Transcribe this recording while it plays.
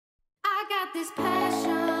got this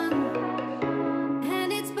passion,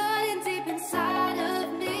 and it's burning deep inside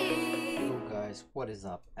of me. Hello guys, what is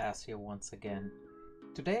up? Az here once again.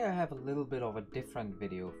 Today I have a little bit of a different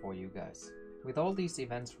video for you guys. With all these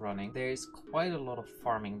events running, there is quite a lot of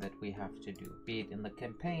farming that we have to do, be it in the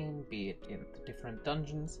campaign, be it in the different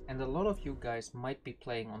dungeons, and a lot of you guys might be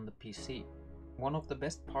playing on the PC. One of the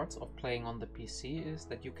best parts of playing on the PC is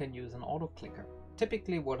that you can use an AutoClicker.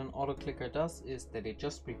 Typically what an AutoClicker does is that it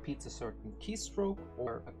just repeats a certain keystroke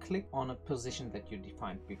or a click on a position that you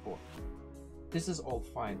defined before. This is all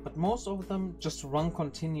fine, but most of them just run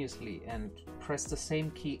continuously and press the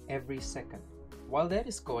same key every second. While that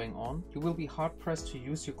is going on, you will be hard pressed to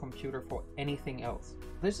use your computer for anything else.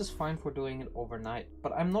 This is fine for doing it overnight,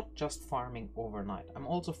 but I'm not just farming overnight. I'm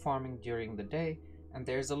also farming during the day, and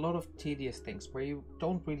there's a lot of tedious things where you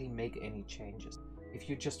don't really make any changes. If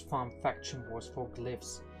you just farm faction wars for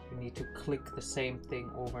glyphs, you need to click the same thing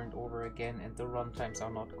over and over again and the runtimes are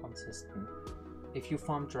not consistent. If you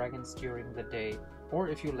farm dragons during the day, or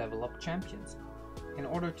if you level up champions. In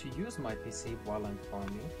order to use my PC while I'm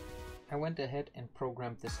farming, I went ahead and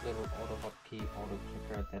programmed this little Autohotkey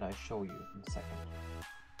AutoClicker that I show you in a second.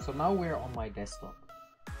 So now we're on my desktop.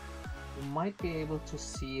 You might be able to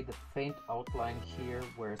see the faint outline here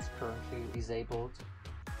where it's currently disabled.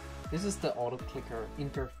 This is the AutoClicker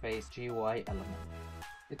interface GUI element.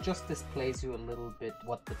 It just displays you a little bit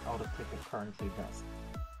what the AutoClicker currently does.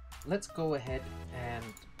 Let's go ahead and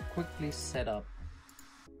quickly set up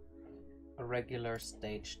a regular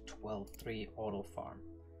stage 12.3 auto farm.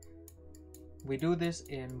 We do this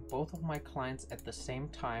in both of my clients at the same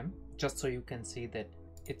time, just so you can see that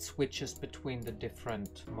it switches between the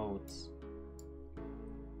different modes.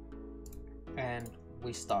 And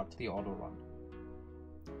we start the auto run.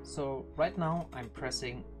 So right now I'm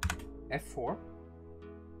pressing F4,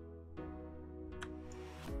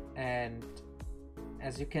 and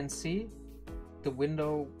as you can see, the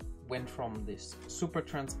window went from this super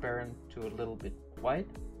transparent to a little bit white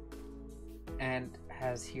and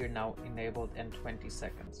has here now enabled in 20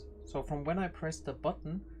 seconds. So from when I press the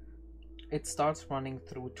button, it starts running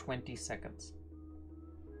through 20 seconds.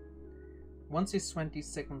 Once these 20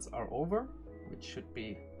 seconds are over, which should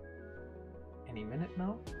be any minute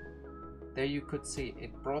now, there you could see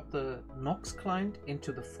it brought the Nox client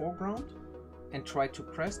into the foreground and tried to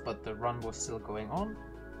press, but the run was still going on,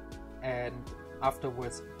 and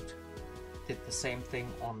afterwards it did the same thing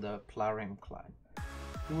on the Plarium client.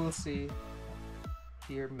 You will see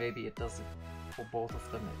here, maybe it does it for both of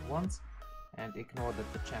them at once, and ignore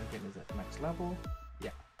that the champion is at max level.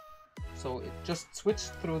 Yeah, so it just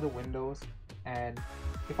switched through the windows, and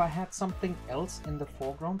if I had something else in the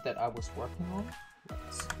foreground that I was working on,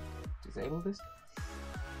 let's disable this,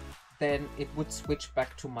 then it would switch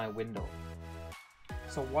back to my window.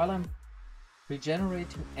 So while I'm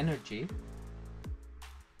regenerating energy,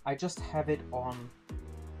 I just have it on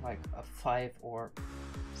like a 5 or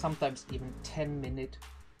sometimes even 10-minute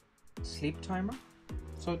sleep timer.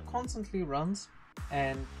 So it constantly runs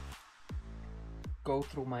and go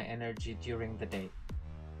through my energy during the day.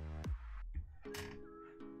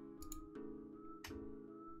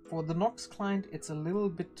 For the Nox client, it's a little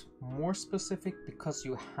bit more specific because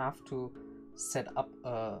you have to set up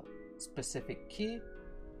a specific key.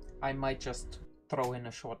 I might just throw in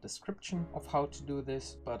a short description of how to do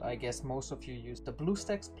this, but I guess most of you use the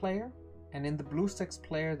BlueStacks player. And in the BlueStacks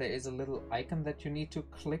player, there is a little icon that you need to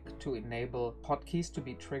click to enable hotkeys to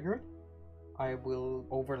be triggered. I will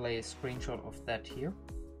overlay a screenshot of that here.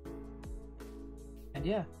 And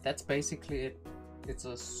yeah, that's basically it. It's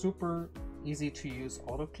a super easy to use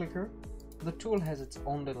AutoClicker. The tool has its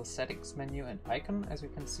own little settings menu and icon, as you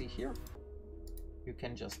can see here. You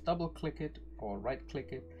can just double click it or right click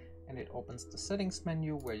it, and it opens the settings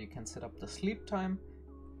menu where you can set up the sleep time,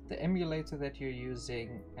 the emulator that you're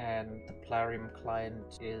using, and the Plarium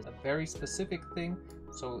client is a very specific thing,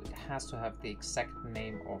 so it has to have the exact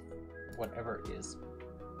name of whatever is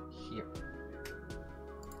here.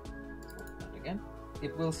 Open that again.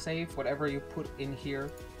 It will save whatever you put in here,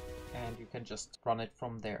 and you can just run it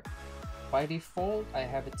from there. By default, I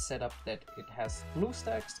have it set up that it has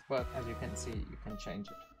BlueStacks, but as you can see, you can change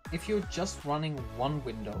it. If you're just running one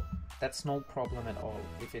window, that's no problem at all.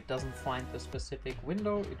 If it doesn't find the specific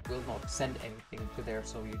window, it will not send anything to there,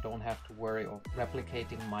 so you don't have to worry of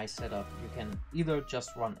replicating my setup. You can either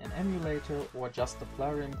just run an emulator or just the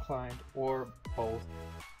Plarium client or both.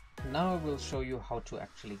 Now I will show you how to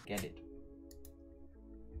actually get it.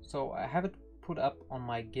 So I have it put up on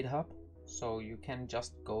my GitHub, so you can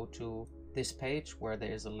just go to this page where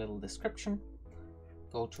there is a little description,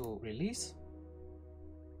 go to release,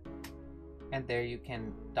 and there you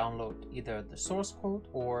can download either the source code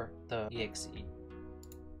or the exe.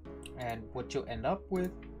 And what you end up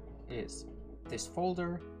with is this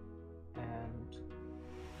folder, and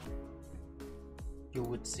you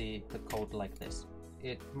would see the code like this.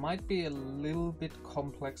 It might be a little bit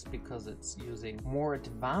complex because it's using more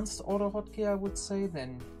advanced Autohotkey, I would say,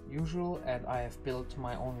 than usual, and I have built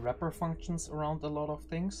my own wrapper functions around a lot of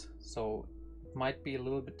things, so it might be a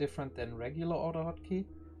little bit different than regular Autohotkey,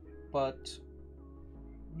 but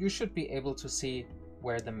you should be able to see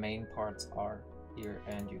where the main parts are here,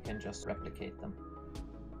 and you can just replicate them.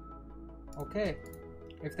 Okay.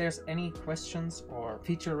 If there's any questions or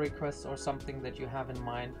feature requests or something that you have in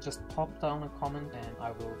mind, just pop down a comment and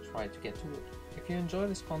I will try to get to it. If you enjoy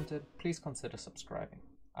this content, please consider subscribing.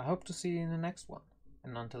 I hope to see you in the next one.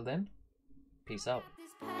 And until then, peace out.